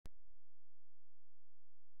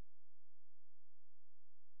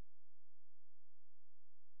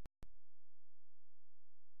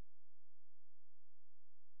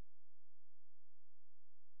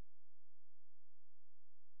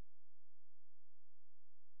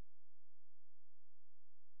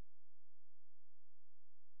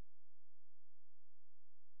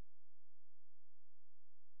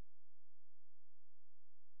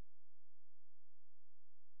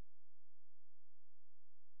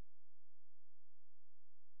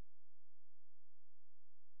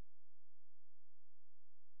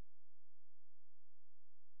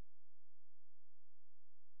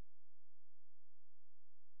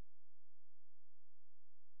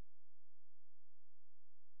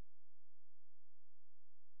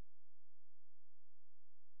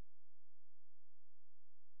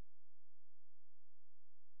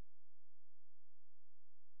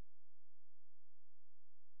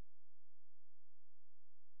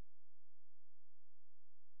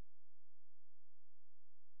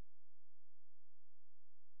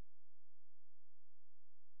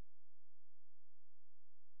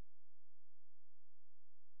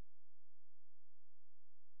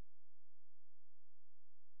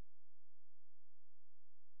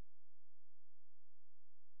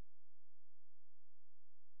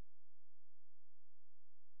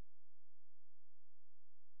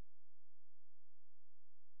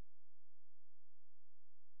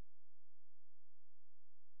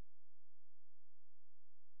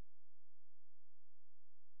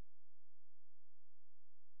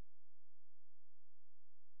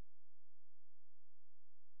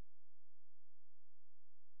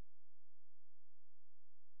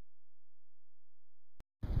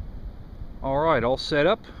Alright, all set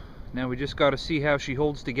up. Now we just got to see how she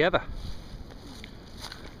holds together.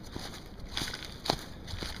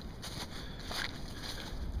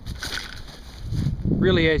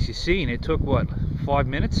 Really, as you've seen, it took what, 5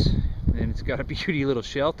 minutes, and it's got a beauty little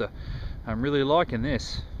shelter. I'm really liking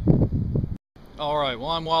this. Alright,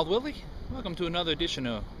 well, I'm Wild Willie. Welcome to another edition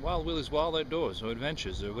of Wild Willie's Wild Outdoors, or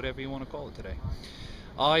Adventures, or whatever you want to call it today.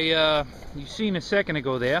 You've seen a second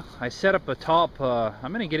ago there, I set up a top.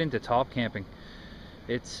 I'm going to get into top camping.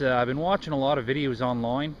 I've been watching a lot of videos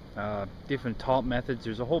online, different top methods.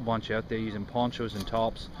 There's a whole bunch out there using ponchos and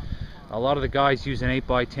tops. A lot of the guys use an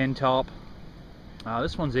 8x10 top.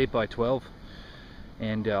 This one's 8x12,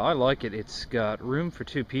 and I like it. It's got room for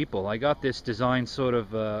 2 people. I got this design sort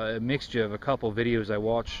of a mixture of a couple videos I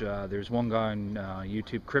watch. There's one guy on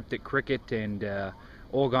YouTube, Cryptic Cricket, and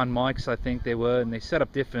Orgon Mics, I think they were, and they set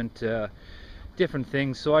up different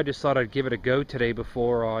things. So I just thought I'd give it a go today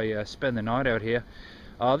before I spend the night out here.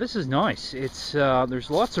 This is nice.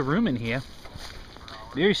 There's lots of room in here.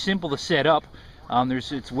 Very simple to set up.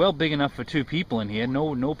 It's well big enough for 2 people in here,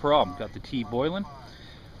 no problem. Got the tea boiling.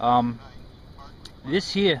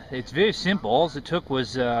 This here, it's very simple. All it took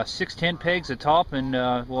was 6 tent pegs, a top, and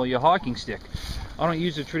well, your hiking stick. I don't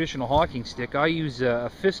use a traditional hiking stick. I use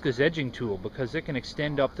a Fiskars edging tool because it can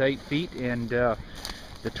extend up to 8 feet, and the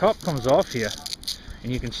top comes off here,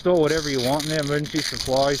 and you can store whatever you want in there. Emergency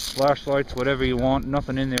supplies, flashlights, whatever you want.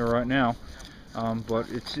 Nothing in there right now. But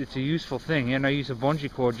it's a useful thing, and I use a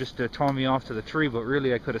bungee cord just to tie me off to the tree, but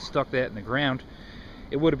really I could have stuck that in the ground.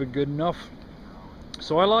 It would have been good enough.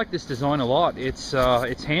 So I like this design a lot. It's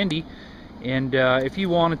handy, and if you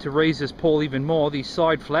wanted to raise this pole even more, these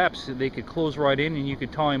side flaps, they could close right in, and you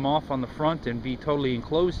could tie them off on the front and be totally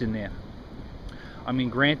enclosed in there. I mean,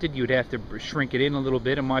 granted, you'd have to shrink it in a little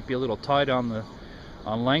bit. It might be a little tight on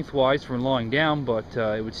lengthwise from lying down, but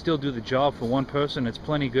it would still do the job for 1 person. It's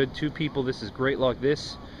plenty good. 2 people, this is great like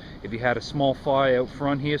this. If you had a small fire out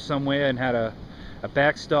front here somewhere and had a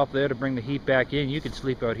backstop there to bring the heat back in, you could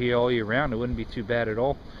sleep out here all year round. It wouldn't be too bad at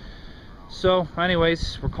all. So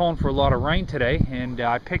anyways, we're calling for a lot of rain today, and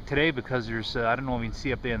I picked today because there's I don't know if you can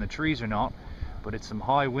see up there in the trees or not, but it's some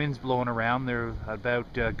high winds blowing around. They're about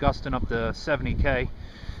gusting up to 70 km.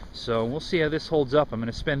 So we'll see how this holds up. I'm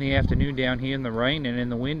going to spend the afternoon down here in the rain and in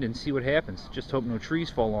the wind and see what happens. Just hope no trees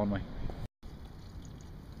fall on me.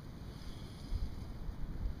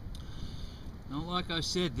 Now, like I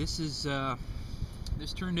said, this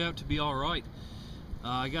turned out to be all right.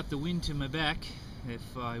 I got the wind to my back.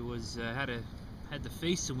 If I had to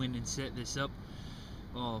face the wind and set this up,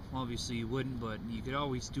 well, obviously you wouldn't, but you could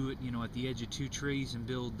always do it, you know, at the edge of 2 trees and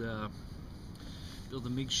build a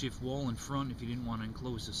makeshift wall in front if you didn't want to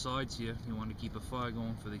enclose the sides here. You want to keep a fire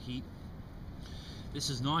going for the heat.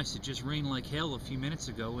 This is nice. It just rained like hell a few minutes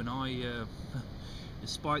ago, and I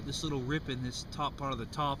despite this little rip in this top part of the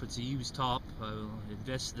top, it's a used top. I'll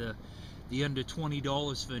invest the under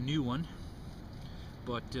 $20 for a new one,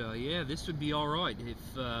 but yeah, this would be alright if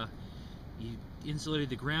you insulated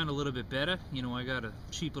the ground a little bit better. You know, I got a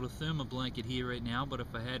cheap little thermo blanket here right now, but if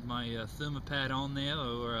I had my thermopad on there,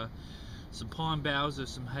 or some palm boughs or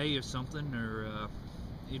some hay or something, or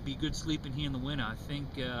it'd be good sleeping here in the winter. I think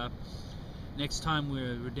next time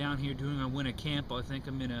we're down here doing our winter camp, I think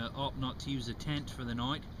I'm gonna opt not to use a tent for the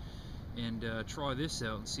night and try this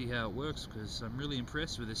out and see how it works, because I'm really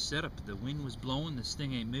impressed with this setup. The wind was blowing, this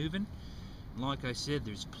thing ain't moving, and like I said,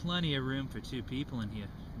 there's plenty of room for 2 people in here,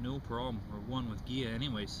 no problem, or 1 with gear.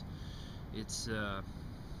 Anyways, it's a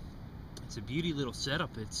beauty little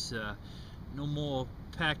setup. It's no more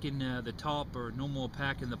packing the top, or no more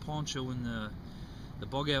packing the poncho in the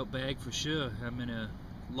bug out bag for sure. I'm gonna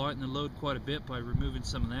lighten the load quite a bit by removing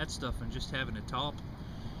some of that stuff and just having a top.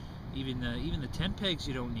 Even the tent pegs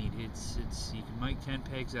you don't need. You can make tent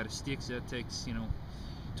pegs out of sticks. That takes, you know,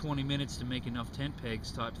 20 minutes to make enough tent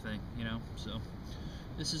pegs type thing, you know. So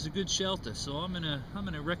this is a good shelter. So I'm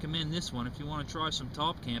gonna recommend this one if you want to try some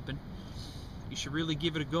top camping. You should really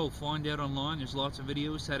give it a go. Find out online. There's lots of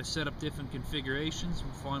videos how to set up different configurations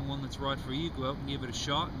and find one that's right for you. Go out and give it a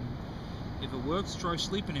shot, and if it works, try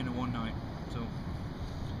sleeping in it one night. So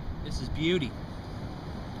this is beauty.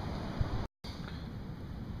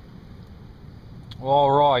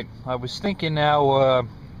 Alright, I was thinking now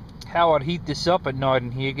how I'd heat this up at night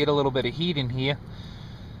in here, get a little bit of heat in here.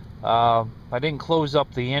 I didn't close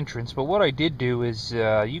up the entrance, but what I did do is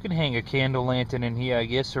you can hang a candle lantern in here, I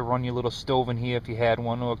guess, or run your little stove in here if you had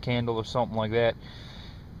one, or a candle or something like that,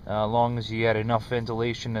 as long as you had enough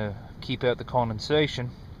ventilation to keep out the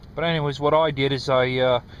condensation. But anyways, what I did is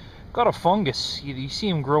I got a fungus. You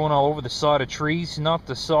see them growing all over the side of trees, not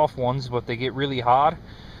the soft ones, but they get really hard.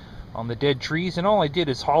 on the dead trees, and all I did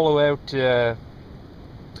is hollow out a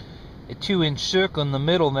 2-inch circle in the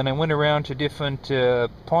middle. And then I went around to different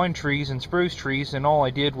pine trees and spruce trees, and all I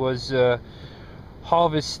did was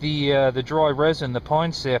harvest the dry resin, the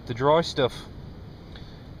pine sap, the dry stuff.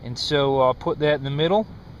 And so I put that in the middle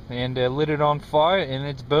and lit it on fire, and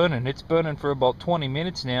it's burning. It's burning for about 20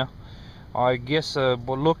 minutes now. I guess we're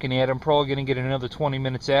looking at, I'm probably going to get another 20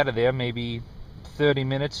 minutes out of there, maybe 30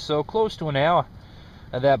 minutes, so close to an hour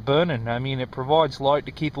of that burning. I mean, it provides light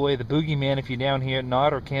to keep away the boogeyman if you're down here at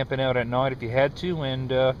night, or camping out at night if you had to,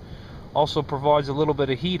 and also provides a little bit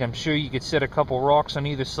of heat. I'm sure you could set a couple rocks on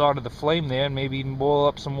either side of the flame there and maybe even boil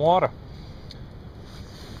up some water.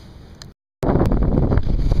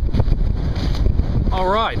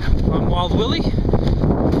 Alright, I'm Wild Willie.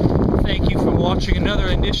 Thank you for watching another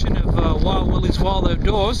edition of Wild Willie's Wild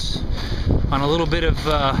Outdoors on a little bit of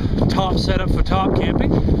top setup for top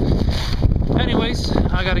camping. Anyways,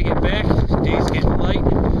 I gotta get back. The day's getting late.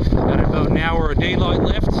 Got about an hour of daylight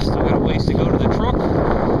left. Still got a ways to go to the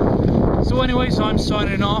truck. So anyways, I'm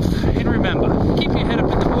signing off. And remember, keep your head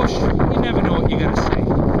up in the bush. You never know what you're gonna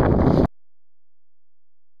see.